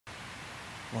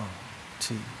1,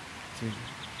 2, 3,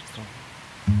 4.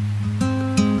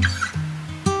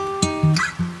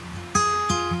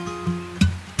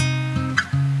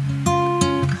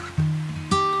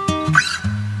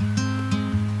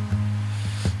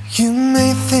 You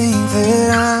may think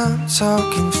that I'm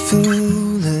talking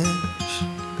foolish.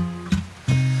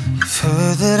 You've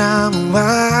heard that I'm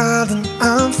wild and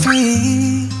I'm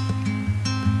free.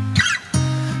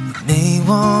 You may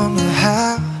wonder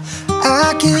how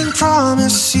I can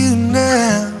promise you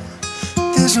now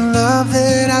there's a love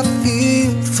that I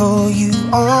feel for you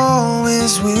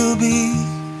always will be.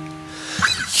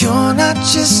 You're not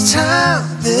just time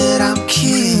that I'm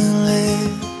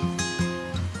killing.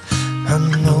 I'm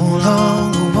no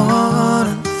longer one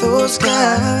of those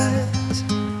guys.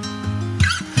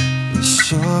 As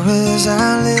sure as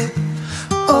I live,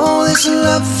 oh, this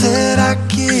love that I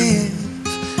give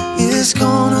is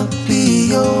gonna be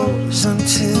yours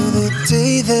until the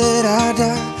day that I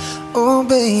die. Oh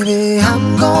baby,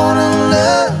 I'm gonna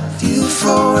love you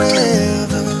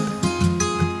forever,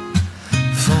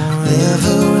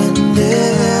 forever and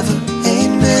ever,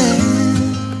 amen.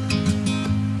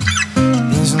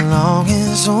 As long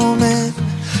as old men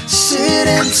sit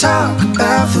and talk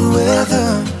about the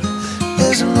weather,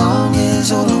 as long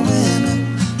as older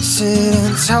women sit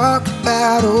and talk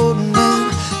about old men.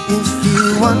 If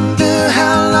you wonder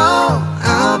how long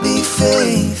I'll be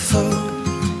faithful,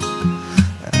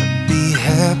 I'd be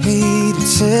happy to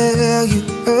tell you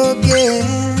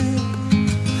again.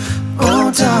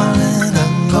 Oh darling,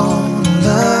 I'm gonna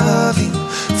love you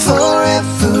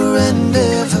forever and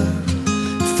ever,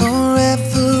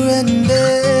 forever and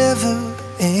ever,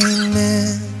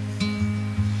 amen.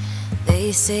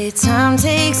 They say time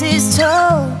takes its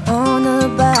toll on the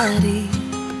body,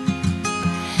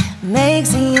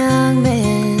 makes a young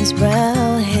man's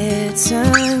brown hair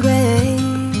turn